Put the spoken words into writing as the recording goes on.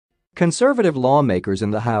Conservative lawmakers in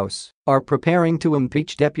the House are preparing to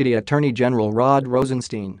impeach Deputy Attorney General Rod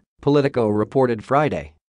Rosenstein, Politico reported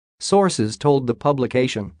Friday. Sources told the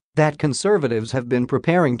publication that conservatives have been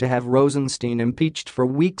preparing to have Rosenstein impeached for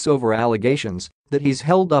weeks over allegations that he's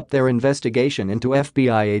held up their investigation into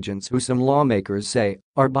FBI agents who some lawmakers say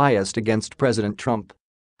are biased against President Trump.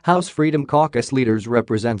 House Freedom Caucus leaders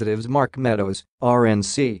Representatives Mark Meadows,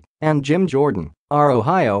 RNC, and Jim Jordan, R.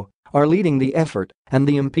 Ohio, are leading the effort, and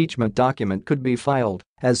the impeachment document could be filed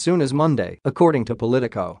as soon as Monday, according to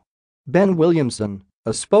Politico. Ben Williamson,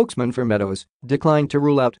 a spokesman for Meadows, declined to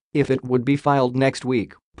rule out if it would be filed next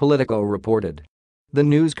week, Politico reported. The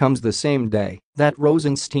news comes the same day that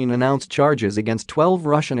Rosenstein announced charges against 12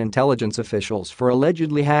 Russian intelligence officials for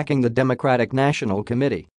allegedly hacking the Democratic National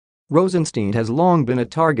Committee. Rosenstein has long been a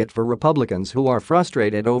target for Republicans who are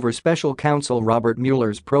frustrated over special counsel Robert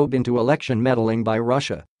Mueller's probe into election meddling by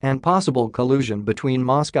Russia and possible collusion between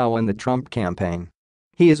Moscow and the Trump campaign.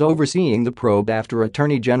 He is overseeing the probe after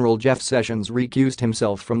Attorney General Jeff Sessions recused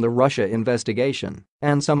himself from the Russia investigation,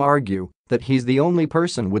 and some argue that he's the only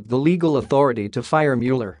person with the legal authority to fire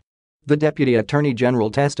Mueller. The Deputy Attorney General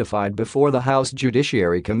testified before the House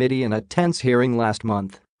Judiciary Committee in a tense hearing last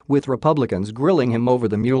month, with Republicans grilling him over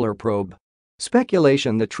the Mueller probe.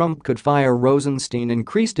 Speculation that Trump could fire Rosenstein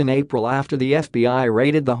increased in April after the FBI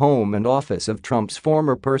raided the home and office of Trump's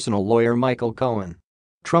former personal lawyer Michael Cohen.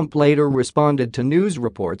 Trump later responded to news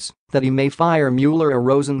reports that he may fire Mueller or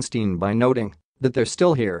Rosenstein by noting that they're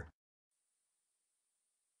still here.